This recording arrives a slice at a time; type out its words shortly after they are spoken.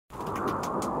What's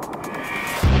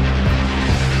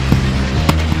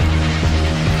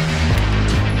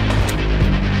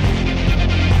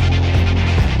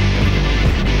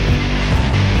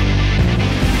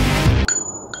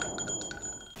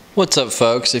up,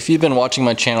 folks? If you've been watching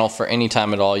my channel for any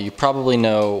time at all, you probably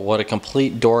know what a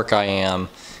complete dork I am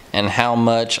and how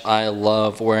much I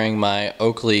love wearing my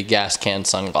Oakley gas can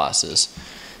sunglasses.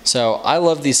 So I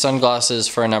love these sunglasses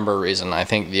for a number of reasons. I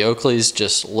think the Oakleys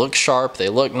just look sharp, they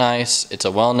look nice, it's a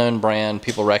well-known brand,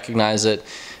 people recognize it,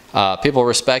 people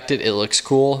respect it, it looks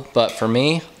cool. But for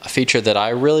me, a feature that I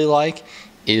really like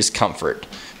is comfort.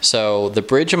 So the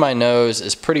bridge of my nose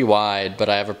is pretty wide, but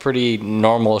I have a pretty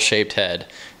normal shaped head.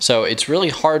 So it's really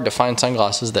hard to find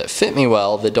sunglasses that fit me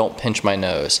well that don't pinch my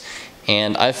nose.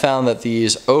 And I found that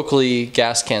these Oakley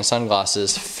gas can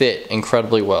sunglasses fit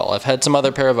incredibly well. I've had some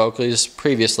other pair of Oakleys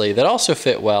previously that also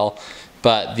fit well,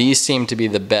 but these seem to be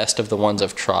the best of the ones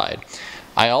I've tried.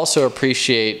 I also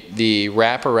appreciate the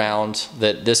wraparound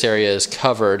that this area is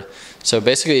covered. So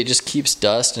basically it just keeps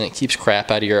dust and it keeps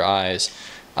crap out of your eyes.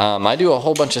 I do a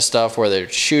whole bunch of stuff, whether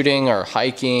it's shooting or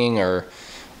hiking or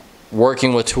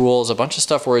working with tools, a bunch of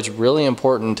stuff where it's really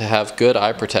important to have good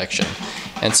eye protection.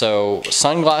 And so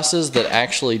sunglasses that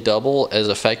actually double as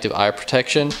effective eye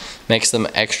protection makes them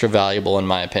extra valuable in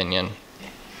my opinion.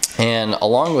 And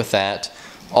along with that,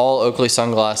 all Oakley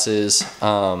sunglasses,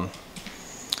 I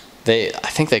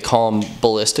think they call them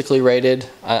ballistically rated.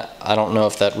 I don't know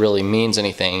if that really means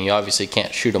anything. You obviously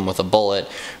can't shoot them with a bullet,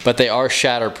 but they are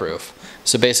shatterproof.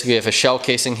 So basically if a shell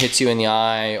casing hits you in the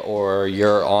eye, or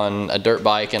you're on a dirt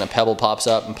bike and a pebble pops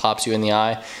up and pops you in the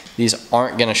eye, these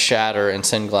aren't going to shatter and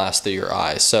send glass through your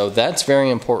eyes. So that's very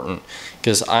important,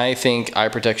 because I think eye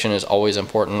protection is always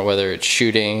important, whether it's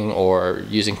shooting or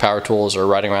using power tools or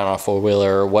riding around on a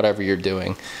four-wheeler or whatever you're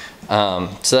doing.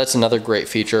 So that's another great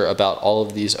feature about all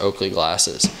of these Oakley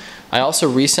glasses. I also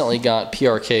recently got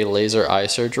PRK laser eye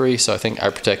surgery, so I think eye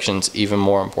protection is even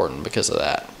more important because of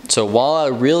that. So while I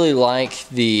really like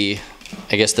the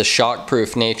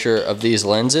shockproof nature of these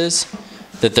lenses,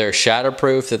 that they're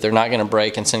shatterproof, that they're not going to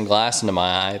break and send glass into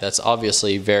my eye, that's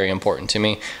obviously very important to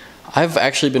me. I've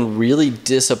actually been really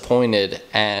disappointed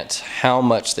at how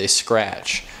much they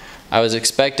scratch. I was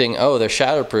expecting, oh, they're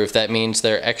shatterproof, that means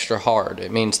they're extra hard.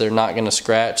 It means they're not going to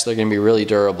scratch, they're going to be really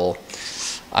durable.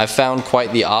 I found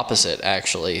quite the opposite,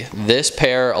 actually. This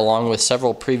pair, along with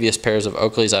several previous pairs of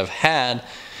Oakleys I've had,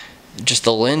 just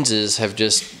the lenses have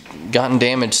just gotten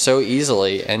damaged so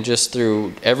easily, and just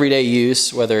through everyday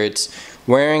use, whether it's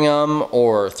wearing them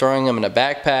or throwing them in a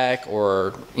backpack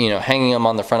or hanging them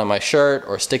on the front of my shirt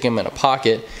or sticking them in a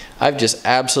pocket, I've just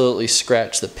absolutely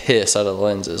scratched the piss out of the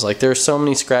lenses. Like, there's so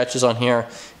many scratches on here,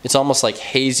 it's almost like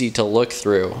hazy to look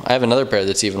through. I have another pair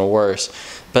that's even worse,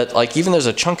 but like even there's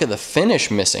a chunk of the finish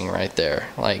missing right there.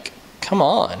 Like, come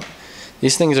on.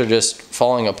 These things are just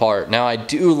falling apart. Now, I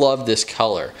do love this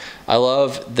color. I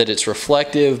love that it's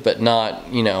reflective, but not,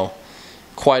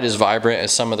 quite as vibrant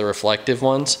as some of the reflective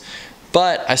ones.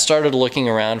 But I started looking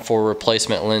around for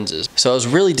replacement lenses. So I was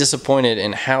really disappointed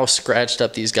in how scratched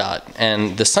up these got.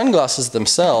 And the sunglasses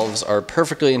themselves are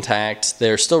perfectly intact.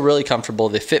 They're still really comfortable.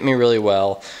 They fit me really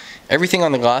well. Everything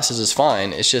on the glasses is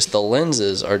fine. It's just the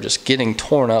lenses are just getting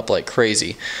torn up like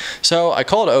crazy. So I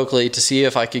called Oakley to see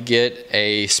if I could get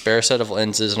a spare set of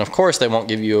lenses. And of course they won't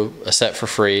give you a set for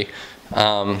free,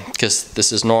 because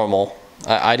this is normal.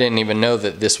 I didn't even know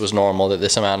that this was normal, that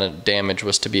this amount of damage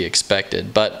was to be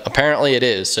expected, but apparently it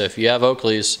is. So if you have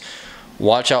Oakleys,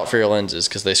 watch out for your lenses,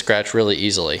 because they scratch really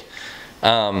easily.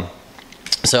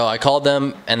 So I called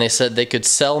them and they said they could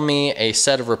sell me a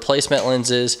set of replacement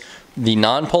lenses. The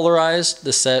non-polarized,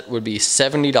 the set would be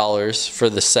 $70 for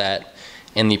the set,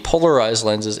 and the polarized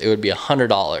lenses, it would be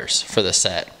 $100 for the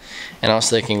set. And I was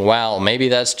thinking, wow, maybe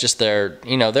that's just their,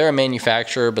 they're a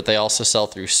manufacturer, but they also sell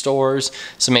through stores,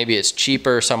 so maybe it's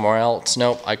cheaper somewhere else.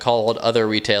 Nope, I called other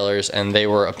retailers and they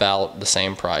were about the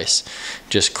same price.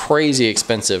 Just crazy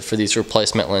expensive for these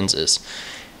replacement lenses.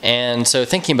 And so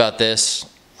thinking about this,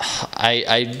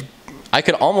 I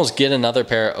could almost get another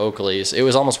pair of Oakleys. It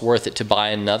was almost worth it to buy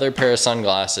another pair of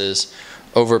sunglasses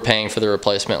over paying for the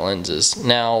replacement lenses.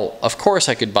 Now, of course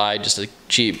I could buy just a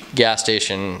cheap gas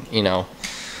station,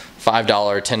 $5,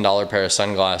 $10 pair of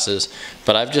sunglasses,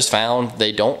 but I've just found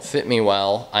they don't fit me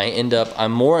well.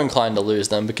 I'm more inclined to lose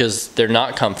them because they're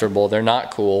not comfortable, they're not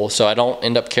cool, so I don't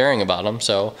end up caring about them.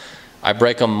 So I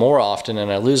break them more often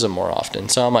and I lose them more often.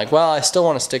 So I'm like, well, I still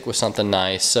want to stick with something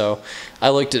nice. So I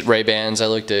looked at Ray-Bans, I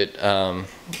looked at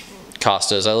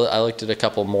Costas, I looked at a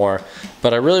couple more,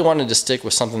 but I really wanted to stick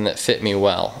with something that fit me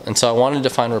well. And so I wanted to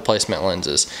find replacement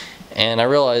lenses. And I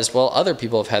realized, well, other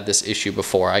people have had this issue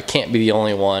before. I can't be the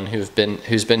only one who's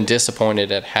been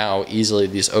disappointed at how easily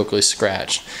these Oakleys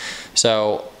scratched.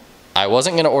 So I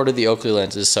wasn't going to order the Oakley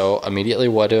lenses, so immediately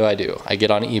what do? I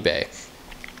get on eBay.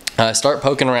 I start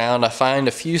poking around. I find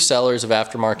a few sellers of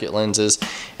aftermarket lenses,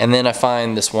 and then I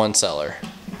find this one seller.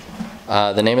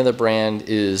 The name of the brand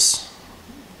is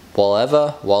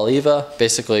Walleva,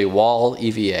 basically Wall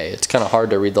EVA. It's kind of hard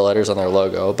to read the letters on their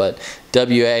logo, but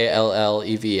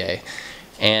WALLEVA.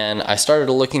 And I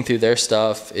started looking through their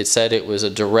stuff. It said it was a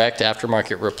direct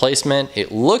aftermarket replacement.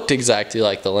 It looked exactly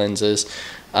like the lenses.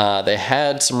 They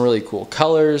had some really cool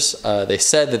colors. They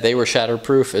said that they were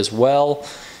shatterproof as well.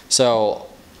 So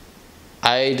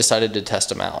I decided to test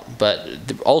them out. But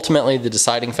ultimately the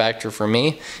deciding factor for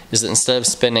me is that instead of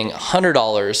spending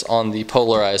 $100 on the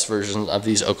polarized version of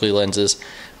these Oakley lenses,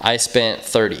 I spent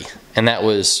 $30, and that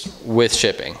was with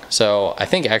shipping. So I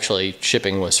think actually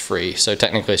shipping was free, so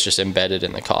technically it's just embedded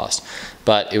in the cost.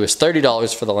 But it was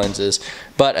 $30 for the lenses,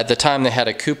 but at the time they had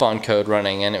a coupon code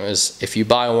running, and it was, if you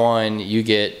buy one, you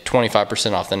get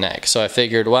 25% off the next. So I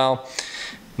figured, well,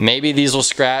 maybe these will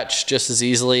scratch just as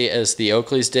easily as the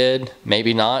Oakleys did.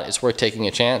 Maybe not. It's worth taking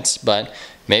a chance. But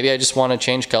maybe I just want to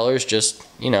change colors just,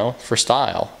 you know, for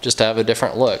style, just to have a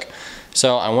different look.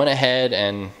 So I went ahead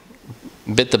and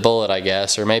bit the bullet, I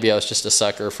guess, or maybe I was just a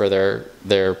sucker for their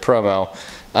promo.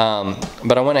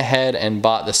 But I went ahead and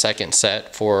bought the second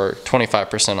set for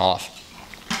 25% off.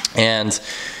 And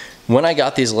when I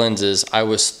got these lenses, I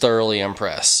was thoroughly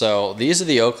impressed. So these are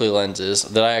the Oakley lenses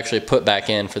that I actually put back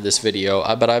in for this video,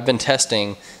 but I've been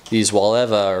testing these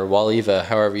Walleva,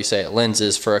 however you say it,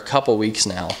 lenses for a couple weeks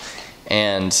now,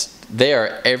 and they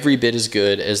are every bit as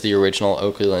good as the original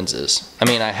Oakley lenses. I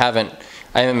mean, I haven't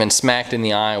been smacked in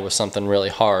the eye with something really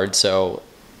hard, so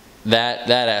that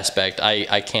aspect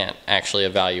I can't actually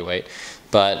evaluate.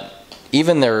 But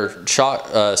even their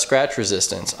scratch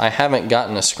resistance, I haven't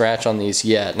gotten a scratch on these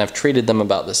yet, and I've treated them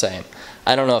about the same.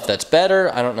 I don't know if that's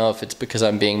better. I don't know if it's because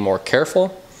I'm being more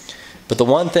careful. But the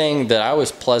one thing that I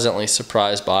was pleasantly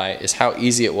surprised by is how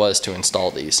easy it was to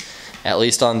install these. At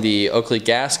least on the Oakley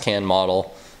gas can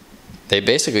model, they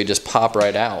basically just pop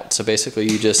right out. So basically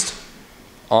you just,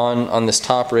 on this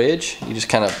top ridge, you just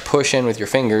kind of push in with your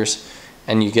fingers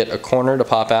and you get a corner to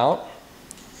pop out.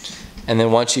 And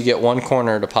then once you get one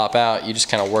corner to pop out, you just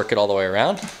kind of work it all the way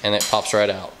around and it pops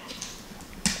right out.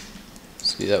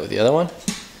 Let's do that with the other one.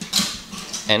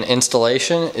 And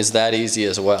installation is that easy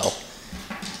as well.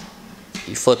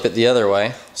 You flip it the other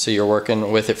way, so you're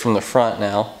working with it from the front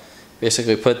now.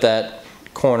 Basically put that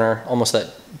corner, almost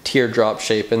that teardrop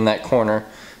shape in that corner,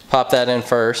 pop that in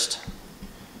first.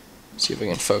 See if we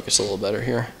can focus a little better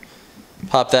here.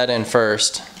 Pop that in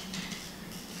first,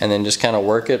 and then just kind of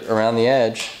work it around the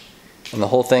edge. And the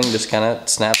whole thing just kind of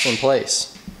snaps in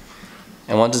place.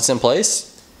 And once it's in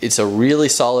place, it's a really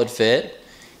solid fit.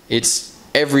 It's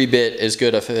every bit as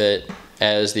good a fit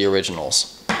as the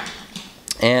originals.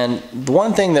 And the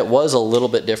one thing that was a little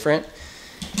bit different,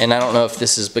 and I don't know if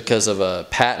this is because of a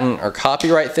patent or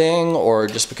copyright thing or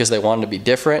just because they wanted to be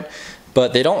different,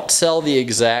 but they don't sell the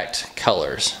exact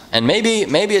colors. And maybe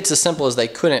it's as simple as they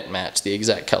couldn't match the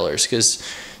exact colors, because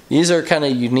these are kind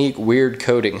of unique, weird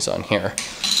coatings on here.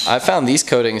 I found these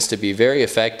coatings to be very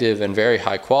effective and very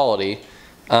high quality,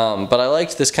 but I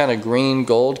liked this kind of green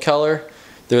gold color.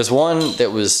 There was one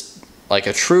that was like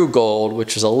a true gold,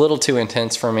 which was a little too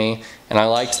intense for me, and I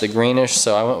liked the greenish,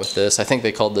 so I went with this. I think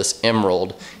they called this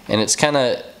Emerald, and it's kind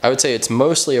of, I would say it's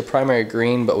mostly a primary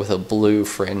green, but with a blue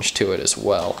fringe to it as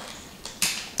well.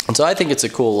 And so I think it's a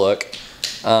cool look.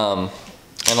 And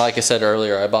like I said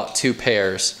earlier, I bought 2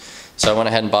 pairs. So I went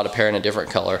ahead and bought a pair in a different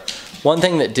color. One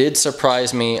thing that did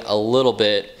surprise me a little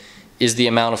bit is the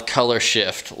amount of color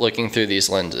shift looking through these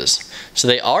lenses. So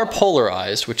they are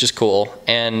polarized, which is cool.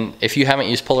 And if you haven't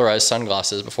used polarized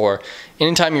sunglasses before,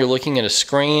 anytime you're looking at a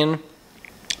screen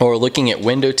or looking at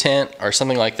window tint or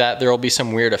something like that, there will be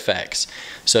some weird effects.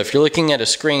 So if you're looking at a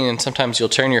screen, and sometimes you'll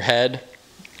turn your head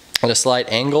at a slight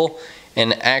angle,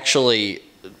 and actually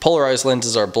polarized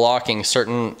lenses are blocking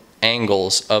certain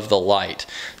angles of the light.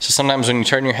 So sometimes when you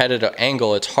turn your head at an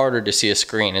angle, it's harder to see a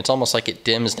screen. It's almost like it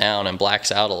dims down and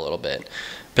blacks out a little bit.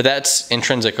 But that's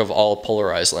intrinsic of all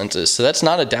polarized lenses. So that's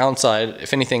not a downside.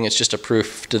 If anything, it's just a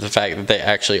proof to the fact that they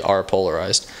actually are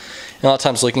polarized. And a lot of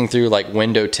times looking through like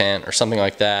window tint or something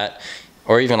like that,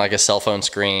 or even like a cell phone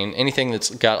screen, anything that's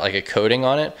got like a coating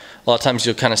on it, a lot of times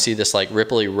you'll kind of see this like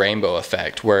ripply rainbow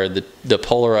effect where the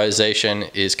polarization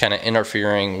is kind of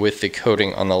interfering with the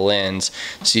coating on the lens.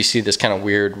 So you see this kind of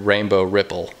weird rainbow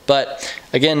ripple. But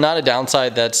again, not a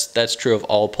downside. That's true of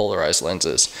all polarized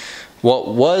lenses. What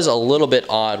was a little bit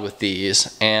odd with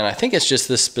these, and I think it's just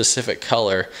this specific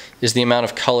color, is the amount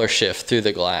of color shift through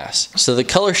the glass. So the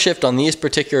color shift on these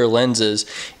particular lenses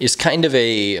is kind of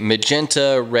a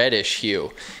magenta reddish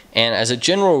hue. And as a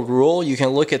general rule, you can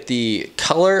look at the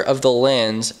color of the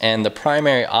lens, and the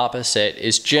primary opposite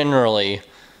is generally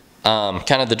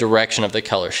kind of the direction of the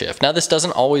color shift. Now this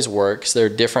doesn't always work, so there are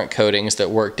different coatings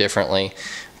that work differently.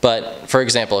 But for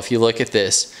example, if you look at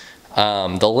this,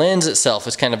 the lens itself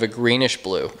is kind of a greenish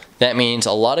blue. That means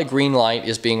a lot of green light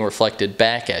is being reflected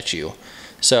back at you.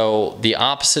 So the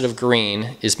opposite of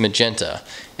green is magenta.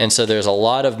 And so there's a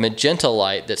lot of magenta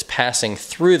light that's passing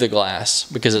through the glass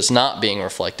because it's not being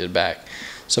reflected back.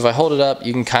 So if I hold it up,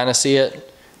 you can kind of see it.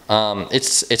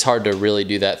 It's hard to really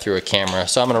do that through a camera.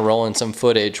 So I'm going to roll in some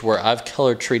footage where I've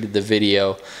color treated the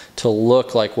video to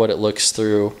look like what it looks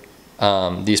through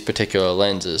these particular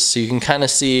lenses. So you can kind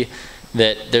of see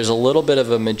that there's a little bit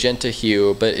of a magenta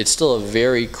hue, but it's still a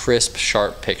very crisp,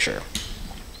 sharp picture.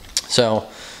 So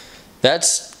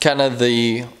that's kind of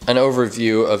an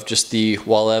overview of just the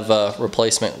Waleva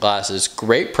replacement glasses.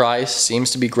 Great price,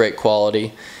 seems to be great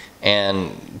quality,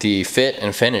 and the fit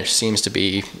and finish seems to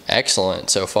be excellent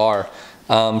so far.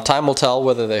 Time will tell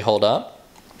whether they hold up,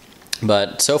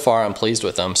 but so far I'm pleased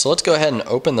with them. So let's go ahead and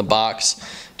open the box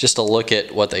just to look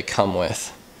at what they come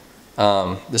with.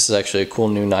 This is actually a cool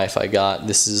new knife I got.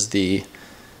 This is the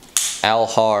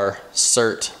Alhar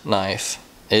Cert knife.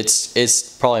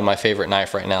 It's probably my favorite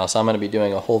knife right now, so I'm going to be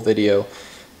doing a whole video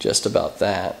just about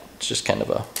that. It's just kind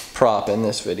of a prop in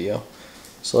this video.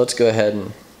 So let's go ahead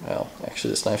and, well,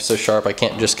 actually this knife's so sharp I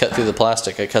can't just cut through the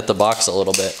plastic. I cut the box a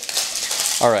little bit.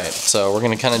 Alright, so we're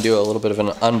going to kind of do a little bit of an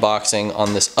unboxing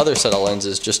on this other set of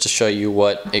lenses just to show you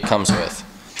what it comes with.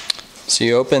 So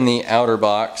you open the outer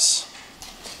box,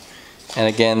 and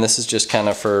again, this is just kind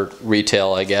of for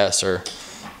retail, I guess, or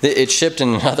it's shipped in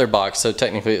another box, so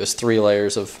technically it was 3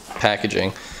 layers of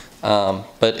packaging.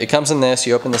 But it comes in this,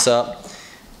 you open this up.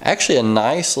 Actually a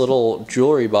nice little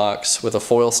jewelry box with a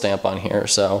foil stamp on here,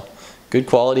 so good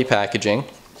quality packaging.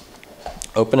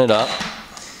 Open it up,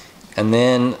 and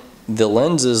then the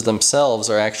lenses themselves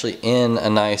are actually in a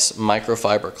nice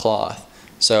microfiber cloth.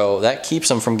 So that keeps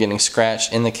them from getting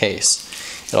scratched in the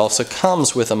case. It also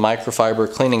comes with a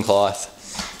microfiber cleaning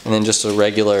cloth, and then just a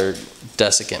regular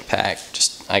desiccant pack,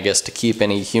 just I guess to keep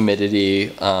any humidity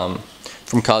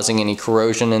from causing any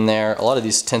corrosion in there. A lot of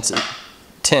these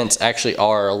tints actually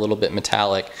are a little bit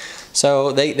metallic,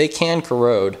 so they can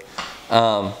corrode,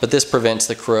 but this prevents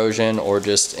the corrosion or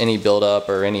just any buildup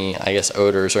or any, I guess,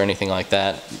 odors or anything like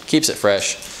that. Keeps it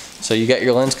fresh. So you got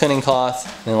your lens cleaning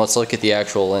cloth, and let's look at the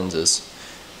actual lenses.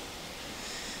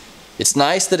 It's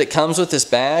nice that it comes with this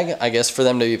bag, I guess, for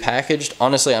them to be packaged.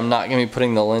 Honestly, I'm not going to be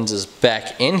putting the lenses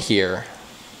back in here.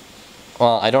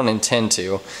 Well, I don't intend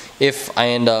to. If I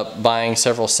end up buying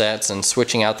several sets and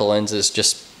switching out the lenses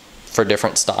just for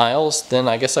different styles, then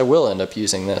I guess I will end up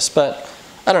using this. But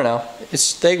I don't know.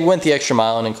 They went the extra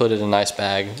mile and included a nice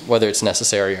bag, whether it's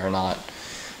necessary or not.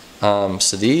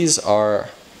 So these are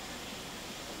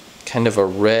kind of a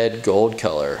red gold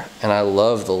color, and I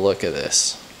love the look of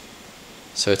this.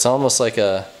 So it's almost like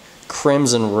a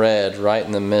crimson red right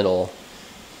in the middle,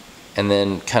 and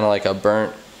then kind of like a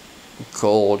burnt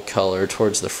gold color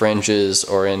towards the fringes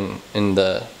or in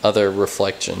the other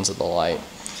reflections of the light.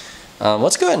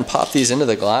 Let's go ahead and pop these into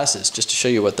the glasses just to show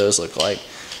you what those look like.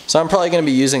 So I'm probably going to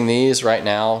be using these right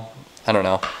now. I don't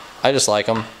know. I just like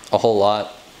them a whole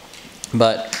lot.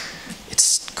 But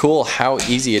it's cool how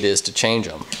easy it is to change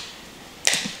them.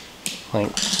 Like,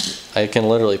 I can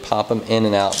literally pop them in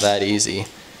and out that easy.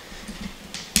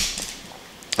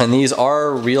 And these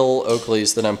are real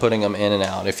Oakleys that I'm putting them in and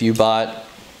out. If you bought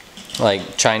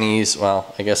like Chinese,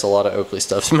 well, I guess a lot of Oakley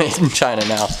stuff's made in China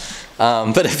now.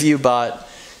 But if you bought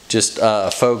just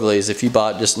Foagleys, if you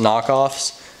bought just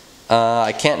knockoffs,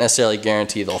 I can't necessarily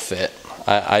guarantee they'll fit.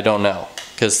 I don't know,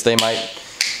 because they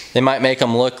might make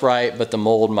them look right, but the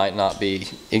mold might not be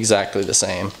exactly the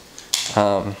same.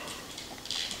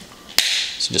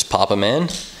 So just pop them in,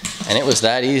 and it was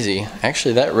that easy.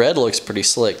 Actually, that red looks pretty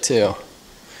slick too.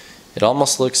 It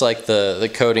almost looks like the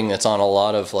coating that's on a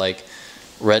lot of like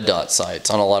red dot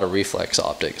sights, on a lot of reflex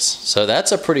optics. So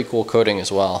that's a pretty cool coating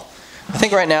as well. I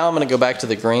think right now I'm going to go back to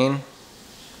the green.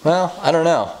 Well, I don't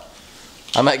know.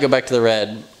 I might go back to the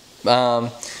red.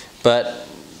 But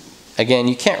again,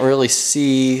 you can't really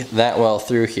see that well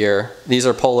through here. These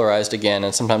are polarized again,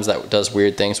 and sometimes that does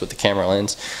weird things with the camera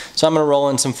lens. So I'm going to roll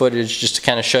in some footage just to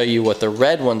kind of show you what the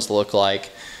red ones look like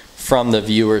from the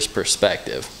viewer's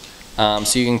perspective.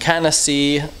 So you can kind of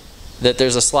see that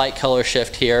there's a slight color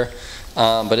shift here,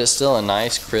 but it's still a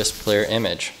nice, crisp, clear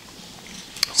image.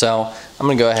 So I'm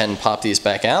gonna go ahead and pop these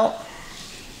back out.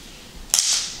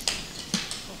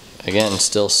 Again,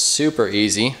 still super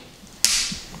easy.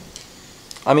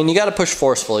 I mean, you gotta push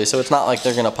forcefully, so it's not like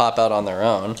they're gonna pop out on their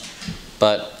own,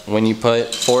 but when you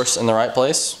put force in the right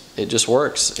place, it just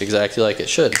works exactly like it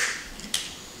should.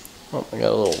 Oh, I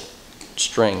got a little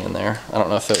string in there. I don't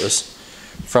know if it was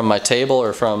from my table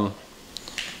or from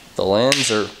the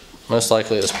lens, or most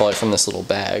likely it was probably from this little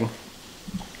bag.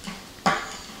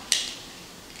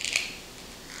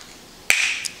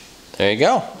 There you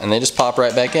go, and they just pop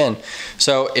right back in.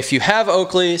 So if you have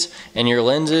Oakleys and your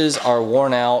lenses are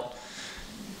worn out,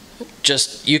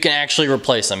 you can actually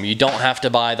replace them. You don't have to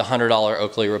buy the $100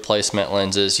 Oakley replacement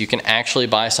lenses. You can actually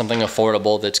buy something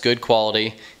affordable that's good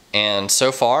quality. And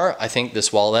so far, I think this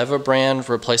Waleva brand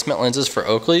replacement lenses for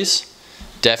Oakleys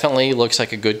definitely looks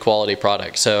like a good quality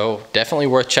product. So definitely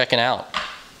worth checking out.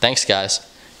 Thanks guys.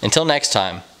 Until next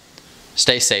time,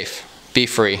 stay safe, be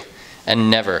free, and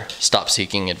never stop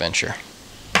seeking adventure.